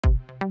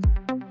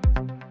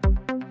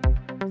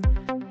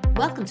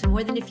Welcome to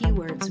More Than a Few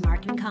Words,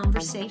 Marketing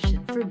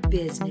Conversation for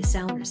Business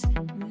Owners.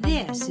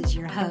 This is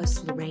your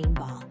host, Lorraine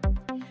Ball.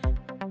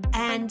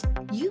 And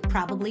you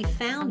probably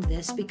found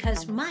this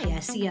because my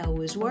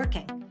SEO is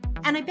working.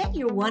 And I bet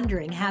you're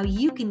wondering how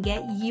you can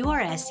get your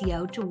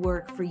SEO to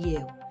work for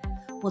you.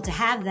 Well, to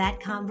have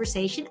that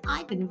conversation,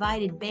 I've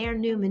invited Bear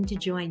Neman to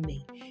join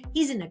me.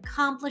 He's an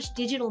accomplished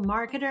digital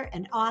marketer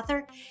and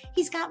author.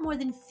 He's got more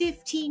than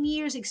 15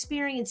 years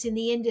experience in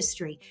the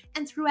industry.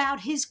 And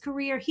throughout his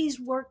career, he's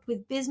worked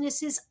with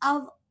businesses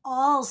of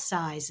all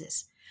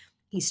sizes.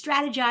 He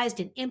strategized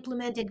and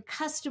implemented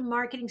custom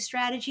marketing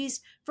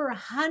strategies for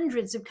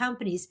hundreds of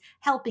companies,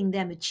 helping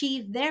them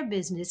achieve their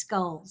business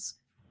goals.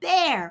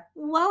 Bear,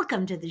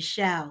 welcome to the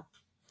show.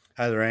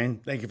 Hi,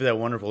 Lorraine. Thank you for that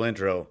wonderful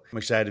intro. I'm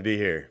excited to be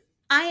here.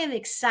 I am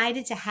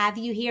excited to have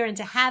you here and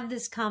to have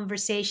this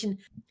conversation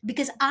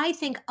because I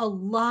think a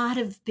lot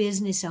of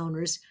business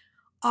owners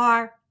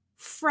are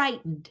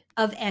frightened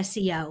of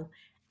SEO,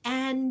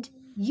 and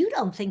you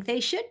don't think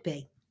they should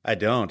be. I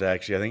don't,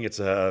 actually. I think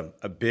it's a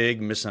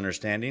big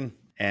misunderstanding,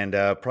 and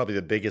probably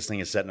the biggest thing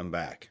is setting them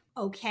back.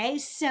 Okay,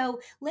 so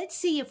let's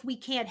see if we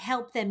can't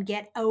help them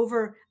get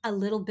over a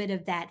little bit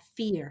of that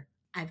fear.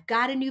 I've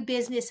got a new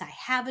business. I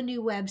have a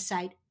new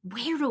website.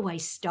 Where do I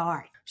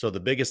start? So the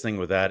biggest thing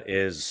with that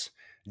is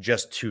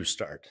just to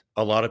start.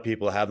 A lot of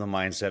people have the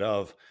mindset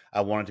of, I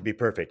want it to be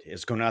perfect.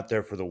 It's going out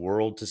there for the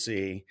world to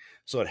see,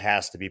 so it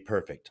has to be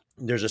perfect.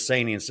 There's a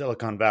saying in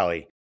Silicon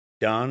Valley,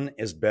 done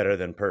is better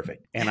than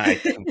perfect. And I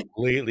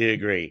completely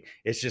agree.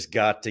 It's just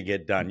got to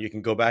get done. You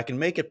can go back and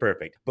make it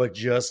perfect, but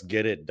just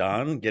get it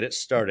done, get it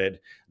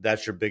started.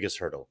 That's your biggest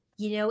hurdle.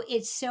 You know,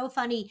 it's so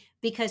funny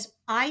because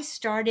I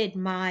started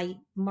my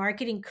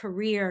marketing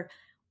career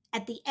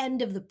at the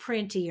end of the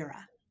print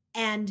era.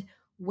 And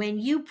when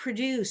you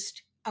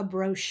produced a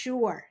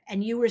brochure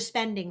and you were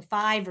spending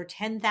 $5,000 or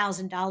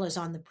 $10,000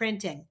 on the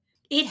printing,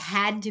 it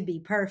had to be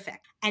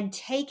perfect. And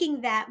taking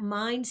that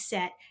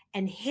mindset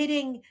and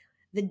hitting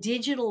the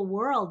digital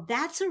world,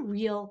 that's a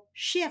real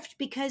shift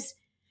because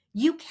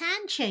you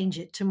can change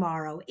it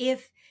tomorrow.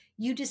 If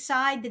you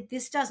decide that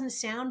this doesn't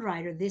sound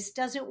right or this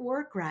doesn't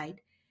work right,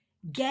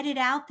 get it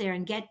out there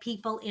and get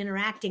people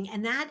interacting.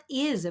 And that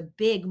is a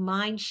big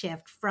mind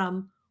shift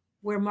from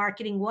where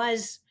marketing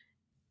was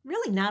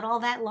really not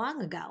all that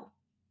long ago.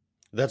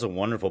 That's a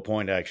wonderful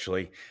point,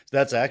 actually.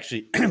 That's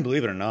actually,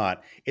 believe it or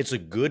not, it's a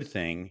good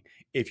thing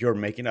if you're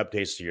making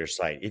updates to your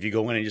site. If you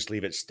go in and just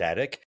leave it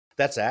static,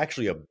 that's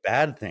actually a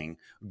bad thing.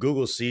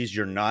 Google sees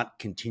you're not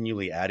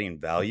continually adding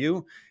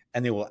value,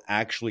 and they will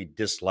actually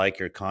dislike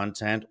your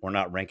content or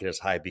not rank it as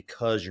high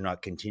because you're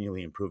not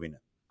continually improving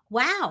it.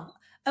 Wow.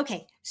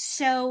 Okay.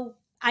 So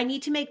I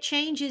need to make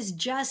changes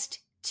just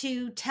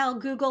to tell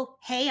Google,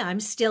 hey, I'm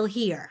still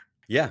here.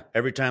 Yeah,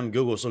 every time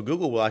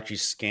Google will actually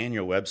scan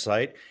your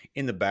website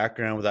in the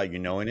background without you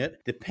knowing it,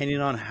 depending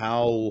on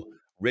how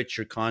rich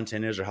your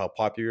content is or how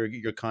popular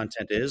your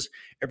content is,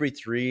 every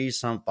 3,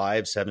 some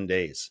 5, 7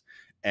 days.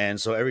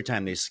 And so every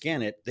time they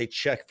scan it, they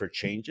check for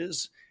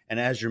changes. And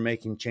as you're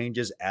making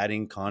changes,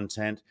 adding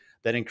content,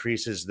 that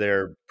increases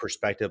their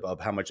perspective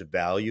of how much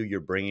value you're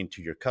bringing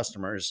to your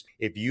customers.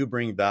 If you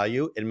bring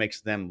value, it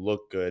makes them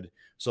look good,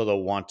 so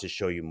they'll want to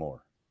show you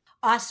more.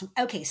 Awesome.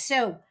 Okay,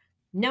 so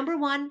number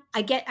one,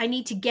 I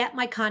need to get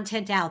my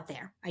content out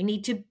there. I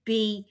need to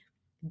be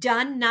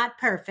done, not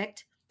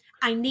perfect.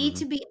 I need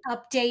to be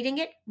updating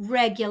it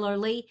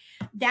regularly.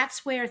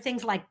 That's where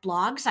things like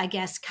blogs, I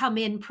guess, come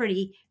in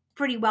pretty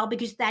well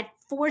because that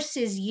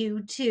forces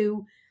you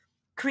to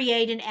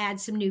create and add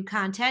some new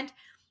content.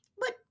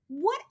 But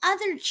what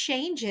other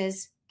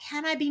changes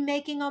can I be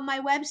making on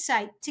my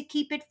website to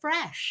keep it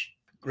fresh?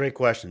 Great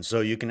question.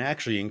 So you can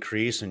actually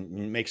increase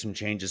and make some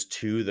changes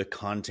to the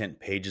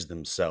content pages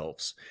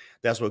themselves.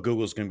 That's what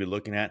Google's going to be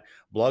looking at.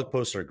 Blog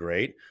posts are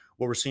great.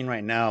 What we're seeing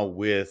right now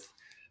with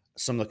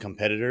some of the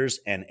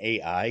competitors and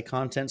AI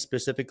content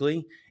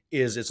specifically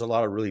is it's a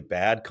lot of really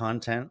bad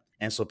content.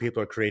 And so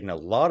people are creating a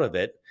lot of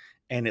it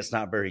and it's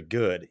not very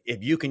good.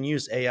 If you can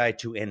use AI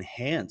to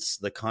enhance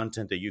the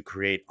content that you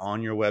create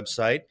on your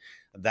website,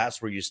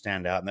 that's where you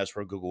stand out and that's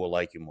where Google will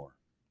like you more.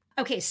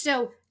 Okay,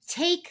 so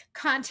take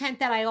content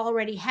that I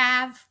already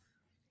have,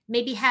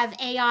 maybe have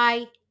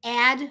AI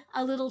add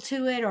a little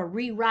to it or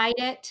rewrite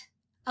it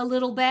a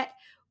little bit,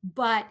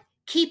 but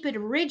keep it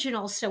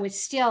original so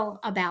it's still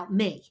about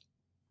me.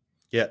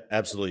 Yeah,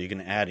 absolutely. You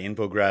can add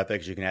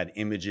infographics, you can add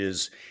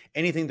images,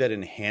 anything that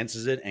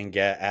enhances it and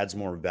adds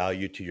more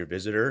value to your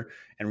visitor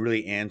and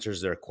really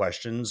answers their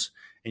questions.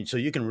 And so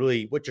you can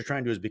really, what you're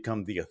trying to do is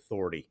become the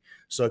authority.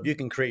 So if you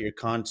can create your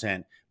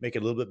content, make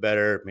it a little bit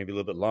better, maybe a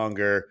little bit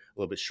longer, a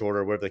little bit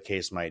shorter, whatever the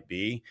case might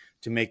be,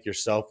 to make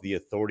yourself the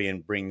authority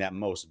and bring that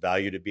most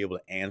value to be able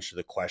to answer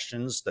the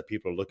questions that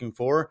people are looking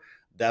for,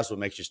 that's what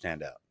makes you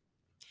stand out.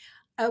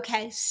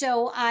 Okay,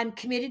 so I'm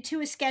committed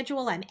to a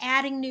schedule. I'm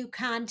adding new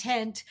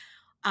content.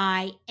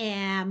 I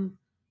am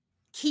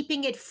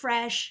keeping it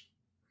fresh,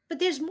 but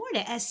there's more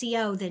to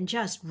SEO than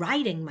just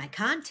writing my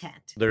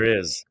content. There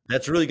is.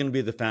 That's really going to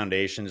be the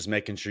foundation, is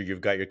making sure you've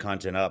got your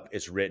content up,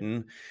 it's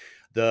written.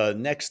 The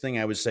next thing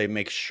I would say,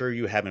 make sure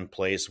you have in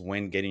place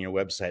when getting your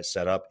website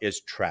set up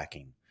is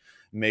tracking.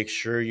 Make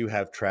sure you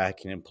have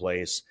tracking in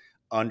place.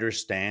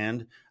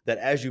 Understand that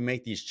as you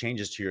make these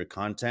changes to your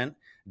content,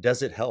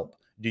 does it help?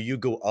 Do you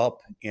go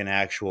up in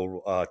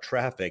actual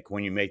traffic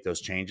when you make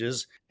those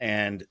changes?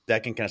 And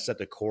that can kind of set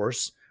the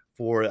course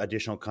for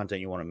additional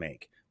content you want to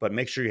make. But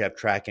make sure you have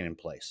tracking in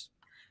place.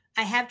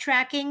 I have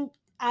tracking.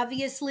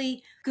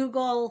 Obviously,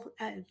 Google,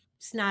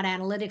 it's not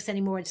analytics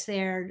anymore. It's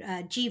their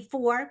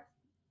G4.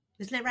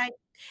 Isn't that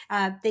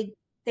right?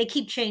 They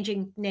keep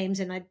changing names,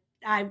 and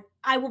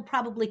I will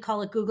probably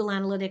call it Google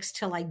Analytics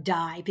till I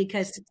die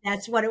because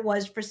that's what it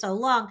was for so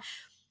long.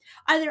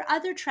 Are there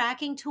other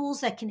tracking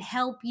tools that can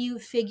help you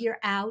figure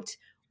out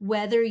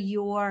whether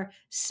your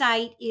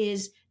site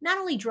is not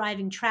only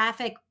driving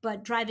traffic,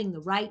 but driving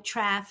the right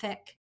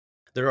traffic?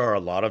 There are a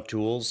lot of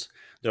tools.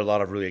 There are a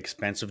lot of really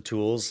expensive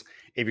tools.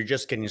 If you're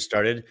just getting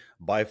started,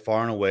 by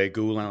far and away,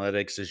 Google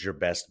Analytics is your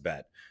best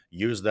bet.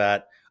 Use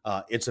that.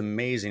 It's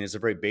amazing. It's a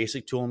very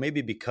basic tool,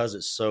 maybe because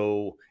it's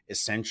so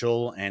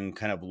essential and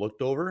kind of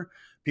looked over.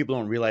 People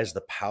don't realize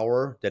the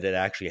power that it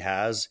actually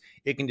has.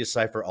 It can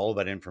decipher all of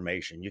that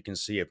information. You can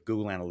see if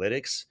Google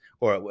Analytics,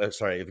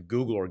 if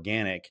Google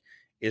Organic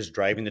is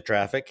driving the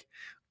traffic,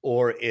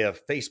 or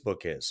if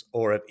Facebook is,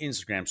 or if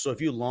Instagram. So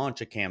if you launch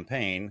a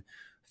campaign,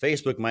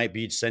 Facebook might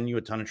be sending you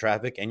a ton of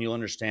traffic and you'll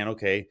understand,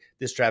 okay,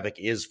 this traffic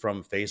is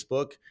from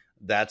Facebook.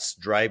 That's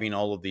driving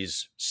all of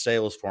these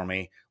sales for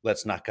me.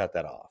 Let's not cut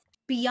that off.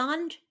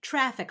 Beyond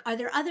traffic, are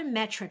there other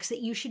metrics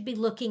that you should be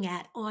looking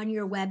at on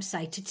your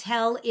website to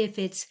tell if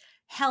it's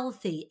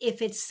healthy,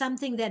 if it's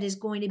something that is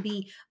going to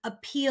be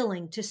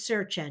appealing to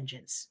search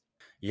engines?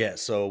 Yeah,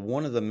 so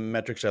one of the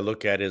metrics I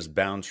look at is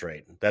bounce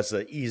rate. That's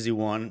the easy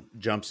one,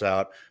 jumps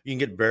out. You can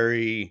get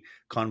very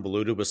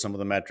convoluted with some of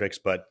the metrics,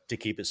 but to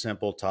keep it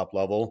simple, top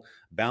level,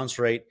 bounce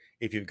rate,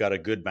 if you've got a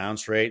good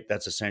bounce rate,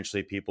 that's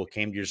essentially people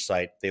came to your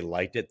site, they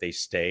liked it, they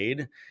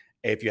stayed.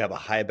 If you have a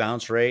high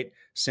bounce rate,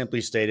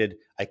 simply stated,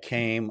 I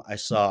came, I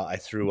saw, I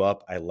threw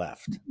up, I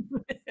left.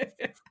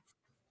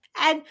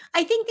 And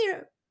I think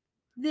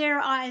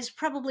there is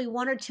probably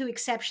one or two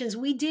exceptions.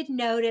 We did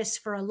notice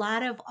for a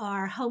lot of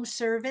our home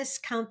service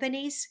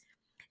companies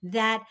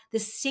that the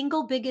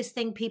single biggest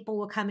thing people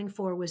were coming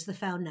for was the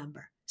phone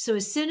number. So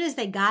as soon as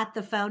they got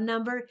the phone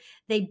number,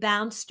 they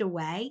bounced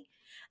away.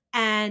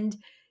 And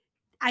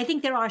I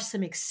think there are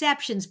some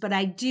exceptions, but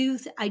I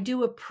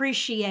do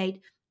appreciate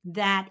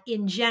that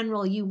in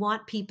general, you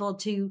want people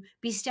to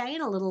be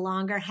staying a little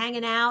longer,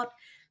 hanging out,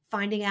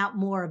 finding out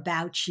more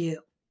about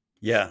you.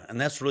 Yeah, and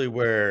that's really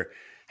where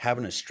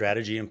having a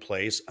strategy in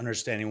place,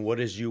 understanding what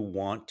is you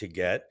want to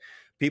get.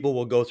 People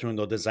will go through and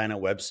they'll design a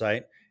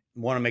website,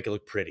 want to make it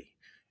look pretty.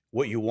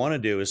 What you want to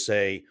do is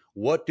say,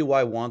 what do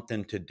I want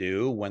them to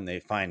do when they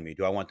find me?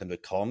 Do I want them to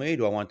call me?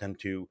 Do I want them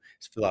to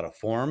fill out a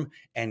form?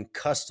 And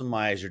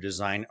customize your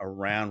design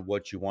around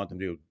what you want them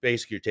to do.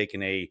 Basically, you're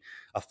taking a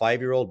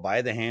 5-year-old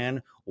by the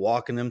hand,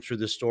 walking them through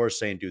the store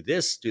saying, do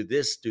this, do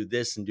this, do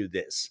this, and do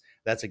this.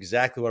 That's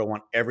exactly what I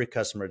want every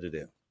customer to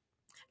do.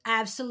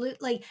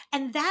 Absolutely.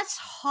 And that's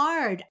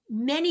hard.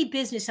 Many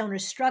business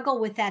owners struggle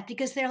with that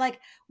because they're like,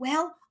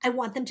 well, I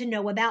want them to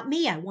know about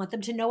me. I want them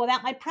to know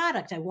about my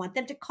product. I want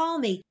them to call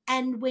me.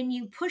 And when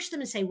you push them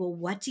and say, well,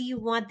 what do you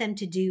want them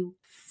to do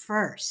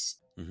first?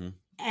 Mm-hmm.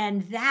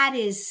 And that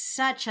is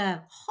such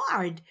a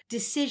hard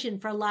decision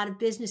for a lot of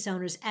business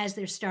owners as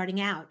they're starting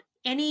out.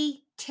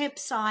 Any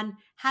tips on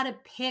how to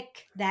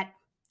pick that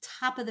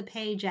top of the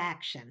page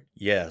action?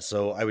 Yeah.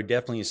 So I would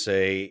definitely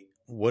say,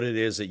 what it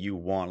is that you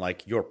want,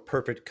 like your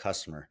perfect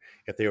customer.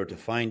 If they were to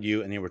find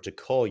you and they were to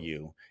call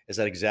you, is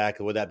that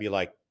exactly, would that be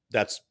like,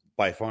 that's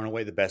by far and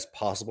away the best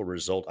possible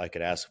result I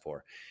could ask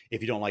for?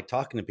 If you don't like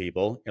talking to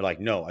people, you're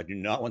like, no, I do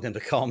not want them to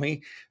call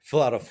me,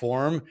 fill out a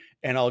form,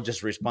 and I'll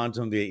just respond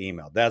to them via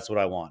email. That's what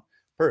I want.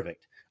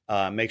 Perfect.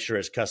 Make sure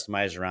it's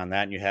customized around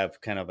that. And you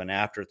have kind of an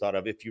afterthought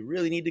of, if you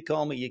really need to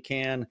call me, you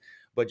can,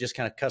 but just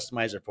kind of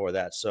customize it for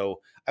that.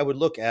 So I would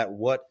look at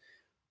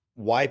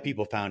why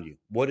people found you,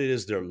 what it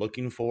is they're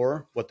looking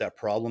for, what that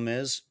problem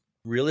is.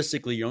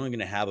 Realistically, you're only going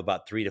to have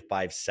about 3 to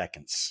 5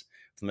 seconds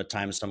from the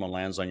time someone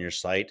lands on your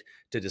site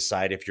to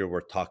decide if you're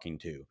worth talking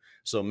to.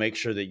 So make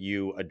sure that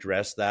you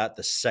address that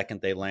the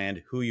second they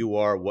land. Who you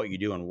are, what you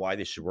do, and why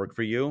they should work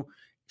for you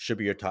should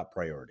be your top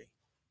priority.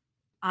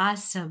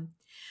 Awesome.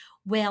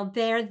 Well,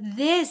 Bear,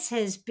 this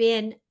has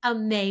been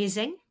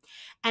amazing.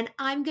 And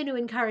I'm going to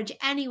encourage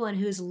anyone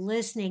who's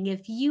listening,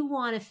 if you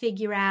want to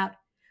figure out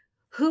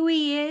who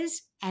he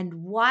is and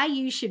why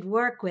you should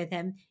work with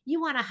him, you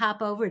want to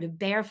hop over to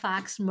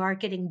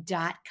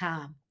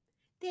bearfoxmarketing.com.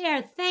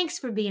 There, thanks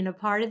for being a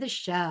part of the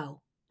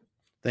show.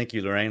 Thank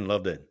you, Lorraine.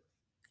 Loved it.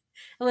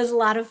 It was a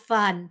lot of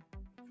fun.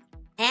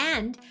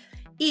 And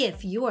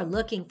if you're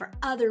looking for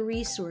other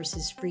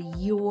resources for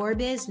your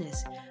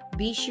business,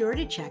 be sure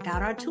to check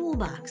out our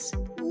toolbox.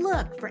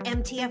 Look for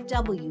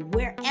MTFW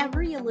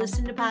wherever you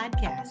listen to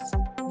podcasts.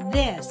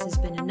 This has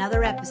been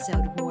another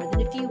episode of More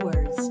Than a Few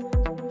Words.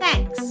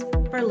 Thanks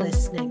for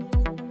listening.